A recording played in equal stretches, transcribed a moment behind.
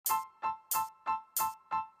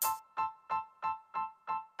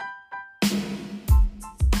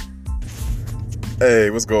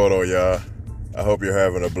Hey, what's going on, y'all? I hope you're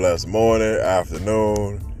having a blessed morning,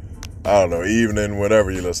 afternoon, I don't know, evening,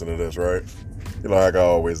 whenever you listen to this, right? You know, like I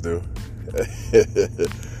always do.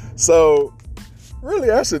 So,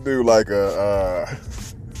 really, I should do like a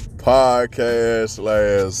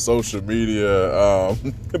podcast / social media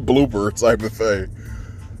blooper type of thing.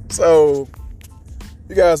 So,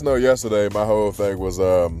 you guys know yesterday my whole thing was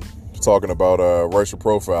talking about racial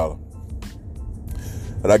profiling.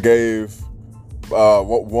 And I gave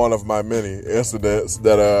one of my many incidents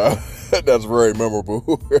that that's very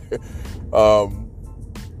memorable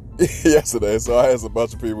yesterday. So I had a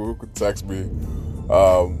bunch of people who could text me,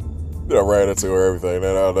 ran into or everything,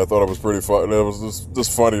 and I thought it was pretty fun. It was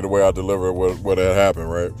just funny the way I delivered what had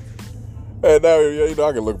happened, right? And now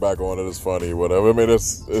I can look back on it as funny, whatever. I mean,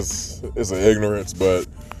 it's an ignorance, but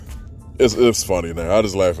it's funny now. I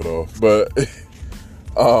just laugh it off, but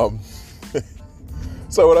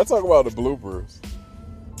so when I talk about the bloopers,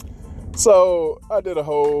 so I did a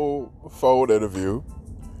whole phone interview.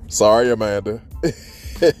 Sorry, Amanda.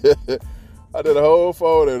 I did a whole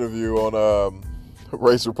phone interview on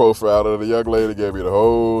racial profiling, and the young lady gave me the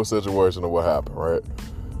whole situation of what happened, right?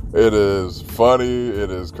 It is funny.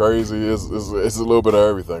 It is crazy. It's a little bit of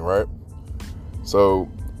everything, right? So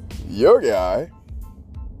your guy,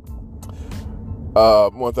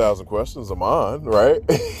 1,000 questions of mine, right?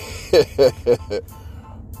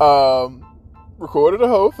 Recorded the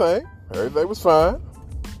whole thing. Everything was fine.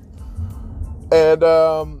 And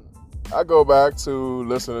I go back to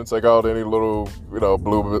listen and take out any little,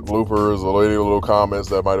 bloopers or any little comments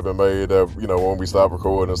that might have been made that, when we stop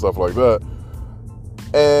recording and stuff like that.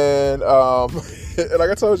 And and like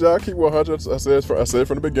I told you, I keep 100. I said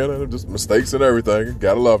from the beginning, just mistakes and everything.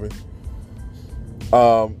 Gotta love it.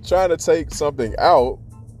 Trying to take something out,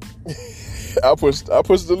 I pushed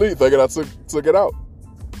delete, thinking I took it out.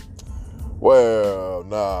 Well,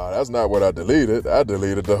 nah, that's not what I deleted. I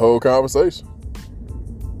deleted the whole conversation.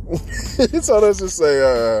 So let's just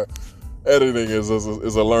say editing is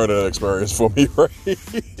a learning experience for me, right?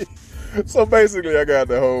 So basically, I got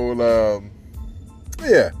the whole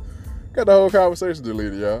got the whole conversation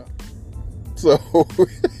deleted, y'all. So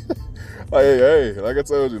like I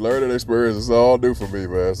told you, learning experience is all new for me,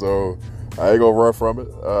 man. So I ain't gonna run from it.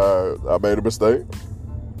 I made a mistake.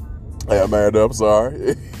 Hey, Amanda, I'm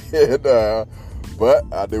sorry. And, but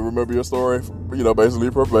I do remember your story, basically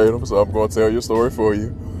verbatim. So I'm going to tell your story for you.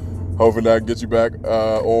 Hopefully I can get you back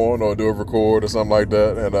on or do a record or something like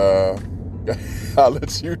that. And I'll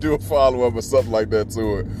let you do a follow-up or something like that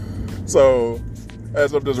to it. So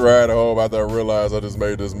as I'm just riding home after I realized I just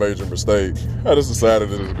made this major mistake, I just decided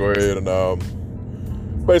to just go ahead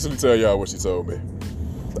and basically tell y'all what she told me.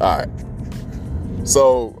 All right.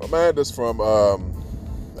 So Amanda's from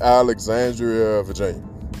Alexandria, Virginia.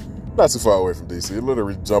 Not too far away from DC. You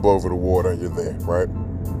literally jump over the water and you're there, right?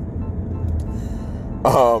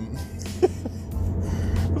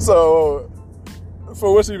 So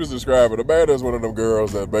for what she was describing, Amanda's one of them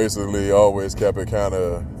girls that basically always kept it kind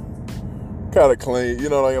of clean,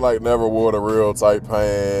 like never wore the real tight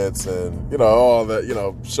pants and, all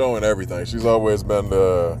that, showing everything. She's always been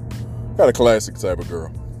the kind of classic type of girl.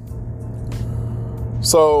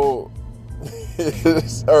 So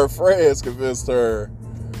her friends convinced her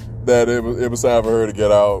that it was time for her to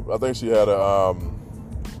get out. I think she had a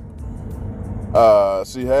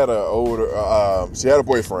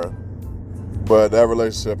boyfriend, but that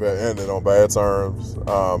relationship had ended on bad terms.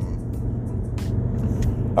 I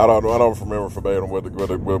don't remember verbatim what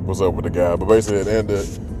was up with the guy, but basically it ended.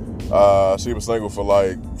 She was single for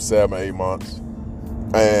like 7-8 months,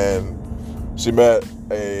 and she met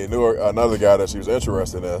another guy that she was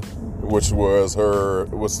interested in, which was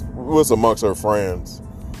amongst her friends.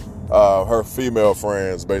 Her female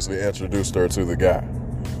friends basically introduced her to the guy.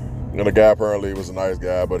 And the guy apparently was a nice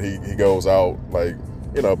guy, but he goes out like,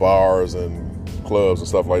 bars and clubs and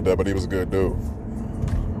stuff like that, but he was a good dude.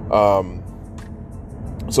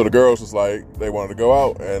 So the girls was like, they wanted to go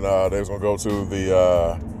out and they was going to go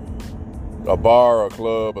to a bar or a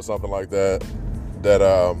club or something like that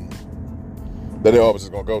they all was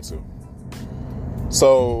just going to go to.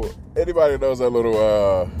 So anybody knows that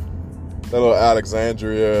little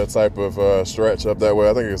Alexandria type of stretch up that way?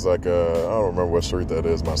 I think it's like I don't remember what street that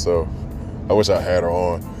is myself. I wish I had her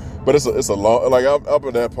on, but it's a long, like up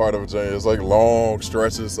in that part of Virginia. It's like long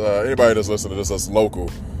stretches. Anybody that's listening to this that's local,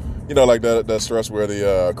 like that stretch where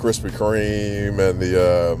the Krispy Kreme and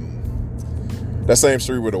that same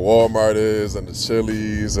street where the Walmart is and the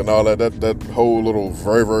Chili's and all that whole little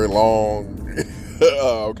very very long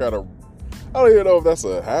kind of. I don't even know if that's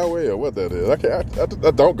a highway or what that is. I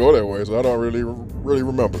don't go that way, so I don't really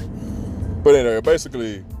remember. But anyway,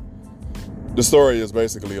 basically, the story is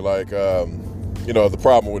basically like, the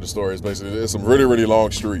problem with the story is basically it's some really, really long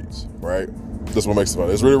streets, right? This is what makes it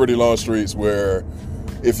funny. It's really, really long streets where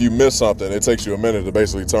if you miss something, it takes you a minute to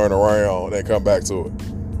basically turn around and come back to it.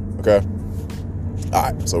 Okay? All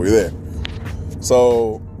right, so we're there.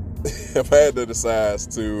 So Amanda decides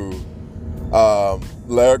to,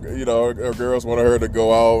 her girls wanted her to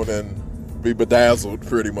go out and be bedazzled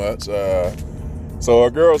pretty much. So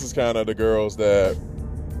her girls is kind of the girls that,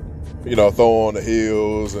 throw on the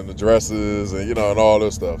heels and the dresses and, and all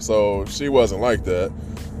this stuff. So she wasn't like that,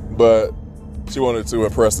 but she wanted to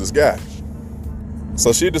impress this guy.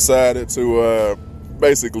 So she decided to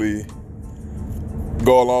basically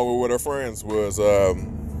go along with what her friends was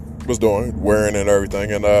doing, wearing and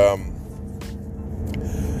everything. And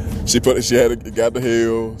she got the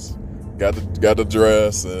heels, got the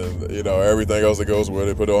dress, and everything else that goes with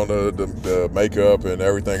it. Put on the makeup and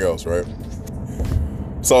everything else, right?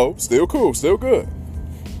 So still cool, still good.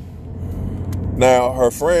 Now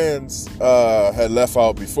her friends had left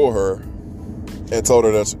out before her and told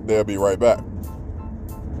her that they'll be right back.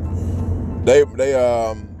 They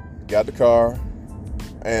got the car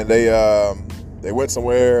and they went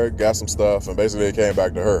somewhere, got some stuff, and basically they came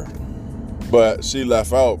back to her. But she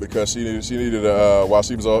left out because she needed while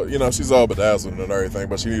she was all she's all bedazzled and everything,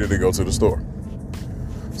 but she needed to go to the store.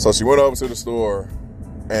 So she went over to the store,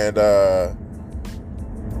 and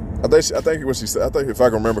I think what she said. I think if I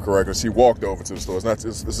can remember correctly, she walked over to the store.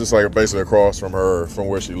 It's just like basically across from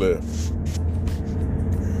where she lived.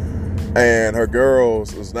 And her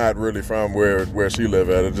girls is not really from where she lived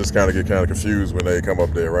at. It just kind of get confused when they come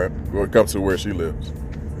up there, right? When it comes to where she lives.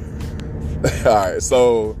 All right,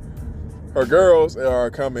 so her girls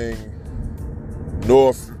are coming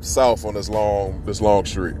north-south on this long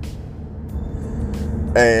street.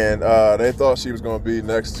 And they thought she was going to be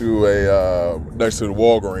next to the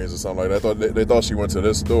Walgreens or something like that. They thought she went to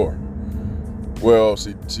this store. Well,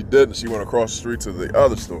 she didn't. She went across the street to the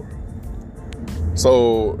other store.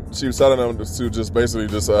 So she was telling them to just basically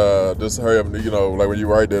just hurry up, like when you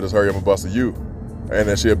right there, just hurry up and bust a U, and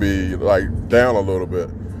then she'll be like down a little bit.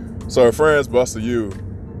 So her friends bust a U,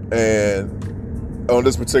 and on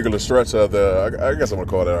this particular stretch of I guess I'm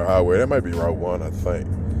gonna call that a highway. That might be Route 1, I think.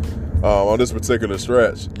 On this particular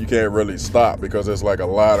stretch, you can't really stop because there's like a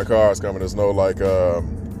lot of cars coming. There's no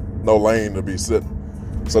no lane to be sitting.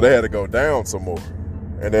 So they had to go down some more,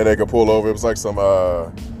 and then they could pull over. It was like some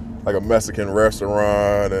like a Mexican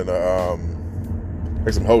restaurant and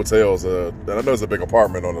like some hotels. And I know there's a big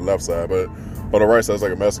apartment on the left side, but on the right side is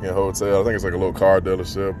like a Mexican hotel. I think it's like a little car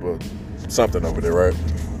dealership or something over there, right?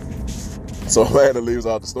 So Amanda leaves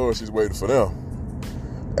out the store. She's waiting for them,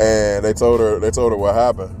 and they told her what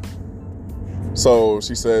happened. So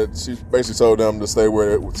she basically told them to stay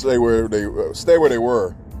where they were, and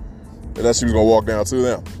that she was gonna walk down to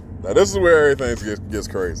them. Now this is where everything gets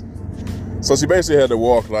crazy. So she basically had to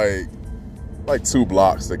walk like 2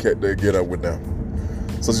 blocks to get up with them.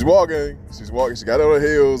 So she's walking. She got on her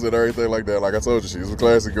heels and everything like that. Like I told you, she's a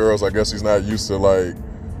classy girl. So I guess she's not used to like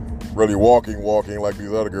really walking like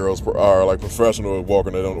these other girls are, like professional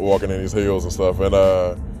walking in these heels and stuff. And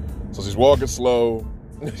so she's walking slow.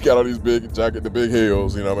 Got all these the big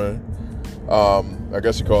heels, you know what I mean? I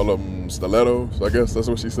guess she called them stilettos. I guess that's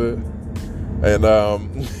what she said. And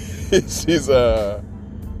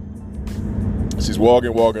she's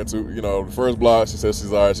walking to, the first block. She says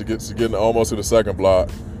she's all right. She's getting almost to the second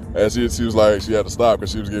block. And she was like, she had to stop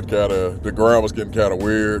because she was getting the ground was getting kind of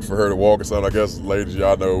weird for her to walk or something. I guess, ladies,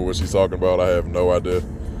 y'all know what she's talking about. I have no idea.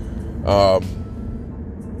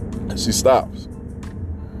 She stops.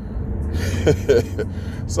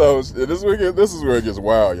 So this is where it gets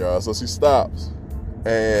wild, y'all. So she stops,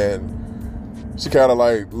 and she kind of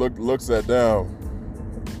like looks at them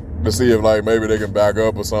to see if like maybe they can back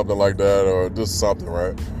up or something like that, or just something,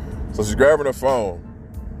 right? So she's grabbing her phone,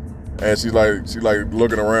 and she's like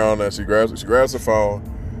looking around, and she grabs her phone,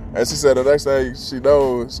 and she said the next thing she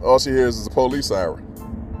knows, all she hears is a police siren,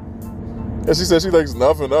 and she said she thinks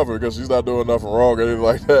nothing of her because she's not doing nothing wrong or anything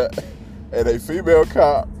like that, and a female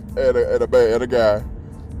cop and a guy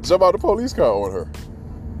jump out the police car on her.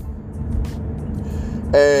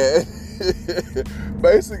 And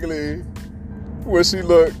basically, when she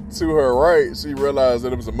looked to her right, she realized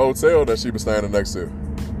that it was a motel that she was standing next to.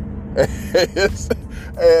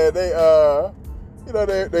 And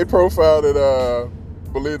they profiled and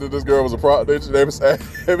believed that this girl was they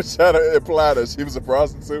was trying to imply that she was a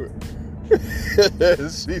prostitute.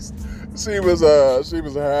 she was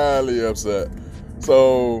highly upset.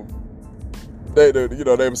 So they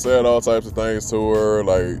were saying all types of things to her,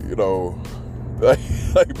 like,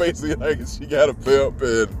 like basically, like she got a pimp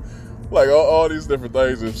and like all these different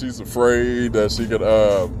things, and she's afraid that she could,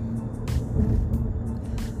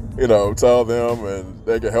 tell them and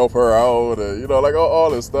they could help her out, and like all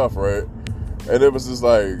this stuff, right? And it was just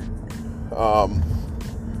like,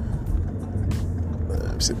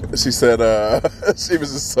 she said she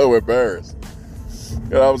was just so embarrassed,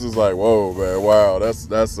 and I was just like, whoa, man, wow,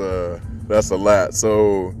 that's a lot.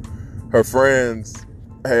 So her friends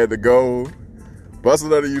had to go, bust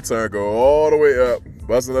another U-turn, go all the way up,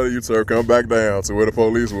 bust another U-turn, come back down to where the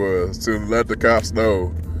police was to let the cops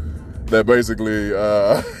know that basically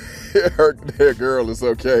their girl is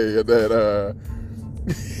okay, and that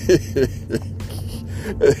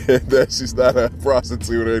that she's not a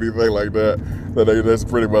prostitute or anything like that. That they just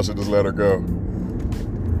pretty much should just let her go.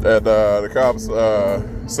 And the cops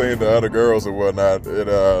seen the other girls and whatnot,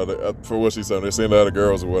 and for what she said, they seen the other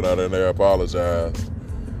girls and whatnot, and they apologized.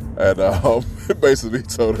 And basically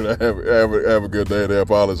told her to have a good day. They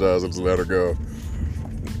apologized and just let her go.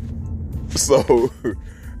 So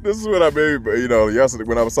this is what I made, yesterday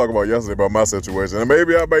when I was talking about yesterday about my situation. And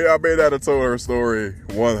maybe I may not have told her story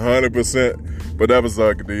 100%, but that was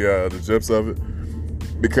like the gist of it.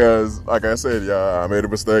 Because, like I said, I made a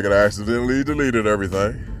mistake and I accidentally deleted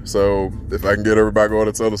everything. So if I can get everybody going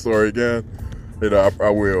to tell the story again, I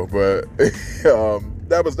will. But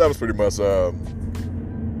that was pretty much a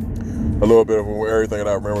little bit of everything that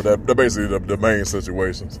I remember. That basically the main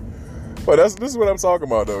situations. But this is what I'm talking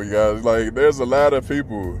about, though, you guys. Like, there's a lot of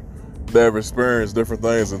people that have experienced different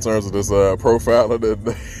things in terms of this profiling and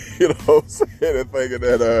and thinking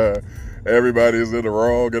that everybody is in the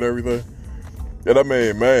wrong and everything. And I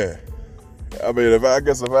mean, man, if I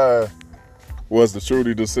was to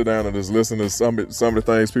truly just sit down and just listen to some of the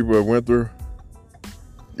things people have went through,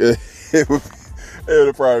 it would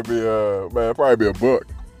probably be a book.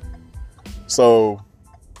 So,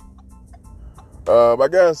 I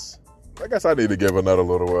guess I need to give another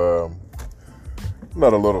little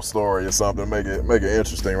story or something, make it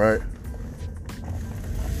interesting, right?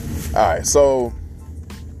 All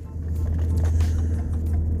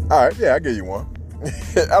right, yeah, I'll give you one.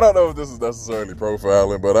 I don't know if this is necessarily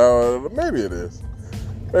profiling, but maybe it is.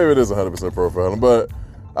 Maybe it is 100% profiling. But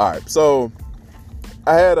all right, so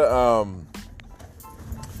I had I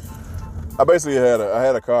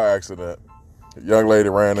had a car accident. A young lady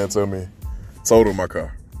ran into me, totaled my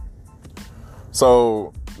car.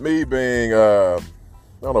 So me being I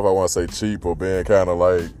don't know if I want to say cheap or being kind of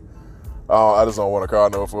like, I just don't want a car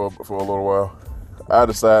note for a little while. I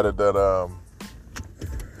decided that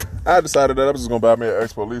I was just gonna buy me an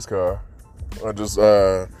ex-police car and just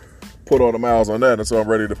put all the miles on that until I'm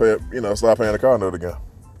ready to pay, stop paying the car note again.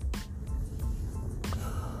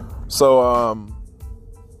 So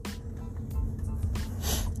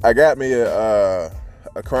I got me a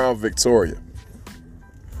Crown Victoria,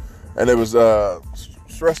 and it was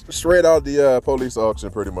straight out the police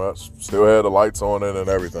auction, pretty much. Still had the lights on it and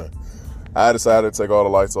everything. I decided to take all the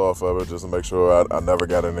lights off of it just to make sure I never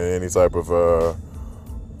got into any type of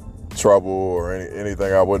trouble or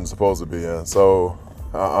anything I wasn't supposed to be in. So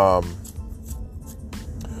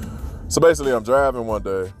basically I'm driving one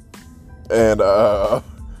day, and a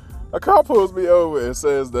car pulls me over and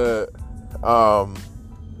says that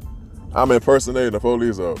I'm impersonating a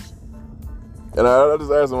police officer. And I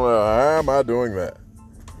just asked him, well, how am I doing that?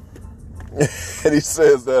 And he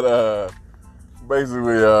says that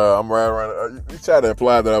basically I'm riding around. He tried to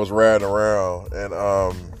imply that I was riding around and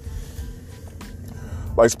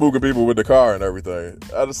like spooking people with the car and everything.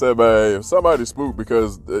 I just said, man, if somebody spooked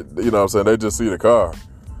because, they just see the car,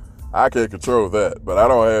 I can't control that. But I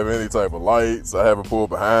don't have any type of lights. I haven't pulled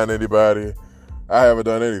behind anybody. I haven't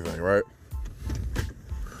done anything, right?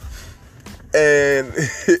 And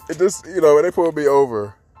it just, when they pulled me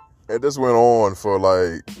over, it just went on for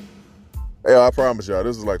like, I promise y'all,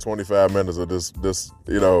 this is like 25 minutes of this,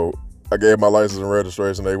 I gave my license and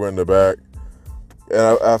registration. They went in the back.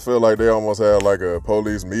 And I feel like they almost had like a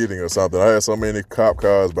police meeting or something. I had so many cop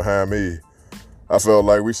cars behind me. I felt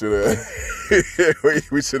like we should have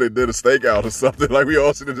did a stakeout or something. Like we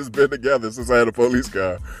all should have just been together since I had a police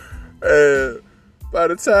car. And by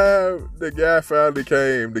the time the guy finally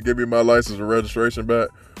came to give me my license and registration back,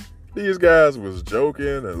 these guys was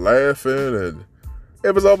joking and laughing, and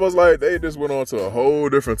it was almost like they just went on to a whole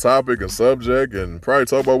different topic and subject and probably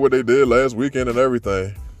talk about what they did last weekend and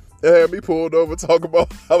everything. It had me pulled over talking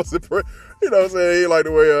about I was the he liked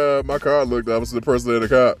the way my car looked. I was impersonating a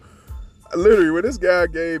cop. Literally, when this guy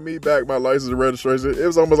gave me back my license and registration, it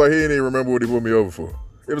was almost like he didn't even remember what he pulled me over for.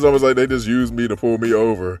 It was almost like they just used me to pull me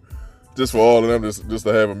over just for all of them just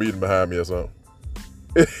to have a meeting behind me or something.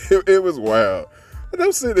 It was wild. And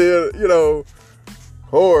I'm sitting here,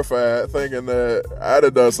 horrified, thinking that I'd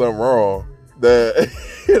have done something wrong. That,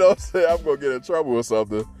 I'm going to get in trouble or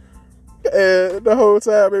something. And the whole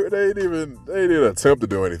time, they didn't even attempt to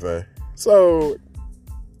do anything. So,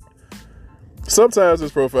 sometimes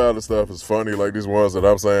this profiling stuff is funny, like these ones that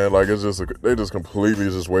I'm saying, like they just completely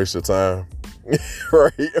just waste your time,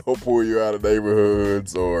 right? Or pull you out of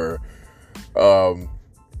neighborhoods, or,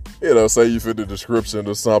 say you fit the description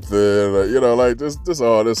or something, like just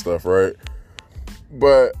all this stuff, right?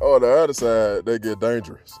 But on the other side, they get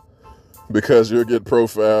dangerous because you'll get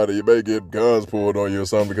profiled, or you may get guns pulled on you or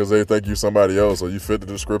something because they think you're somebody else, or you fit the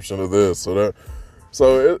description of this or that.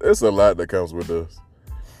 So it's a lot that comes with this.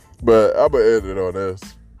 But I'm going to end it on this.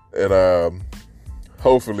 And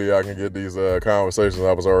hopefully I can get these conversations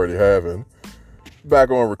I was already having back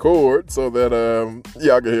on record so that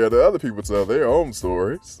y'all can hear the other people tell their own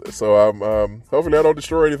stories. So I'm hopefully I don't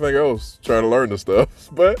destroy anything else trying to learn this stuff.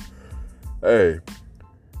 But, hey,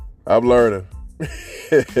 I'm learning.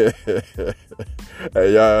 Hey,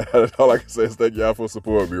 y'all, all I can say is thank y'all for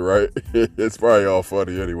supporting me, right? It's probably all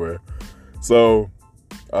funny anyway. So,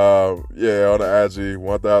 on the IG,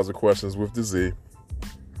 1000 questions with the Z.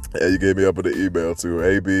 And you gave me up with the email too,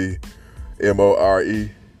 ABMORE.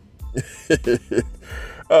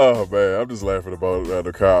 Oh man, I'm just laughing about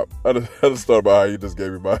the cop. I just thought about how he just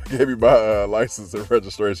gave me my license and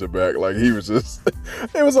registration back. Like he was just,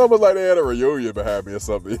 it was almost like they had a reunion behind me or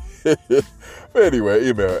something. But anyway,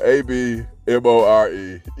 email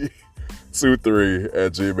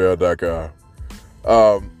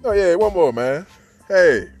ABMORE23@gmail.com. One more, man.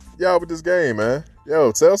 Hey, y'all with this game, man.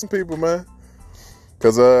 Yo, tell some people, man.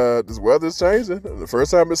 Cause this weather's changing. The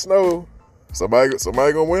first time it snowed, somebody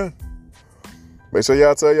gonna win. Make sure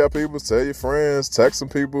y'all tell y'all people, tell your friends, text some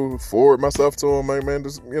people, forward my stuff to them, man.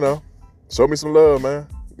 Just, show me some love, man.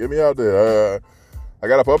 Get me out there. I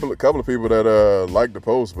got a couple of people that liked the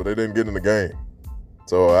post, but they didn't get in the game.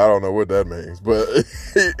 So I don't know what that means. But,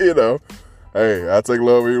 hey, I take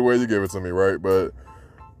love either way you give it to me, right? But,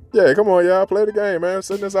 yeah, come on, y'all. Play the game, man.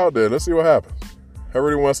 Send this out there. Let's see what happens. I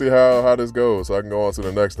really want to see how this goes so I can go on to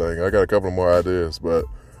the next thing. I got a couple of more ideas, but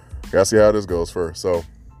got to see how this goes first. So,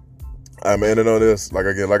 I'm ending on this. Like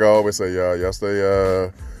I always say, y'all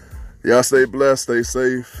stay blessed, stay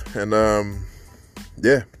safe, and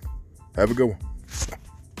have a good one.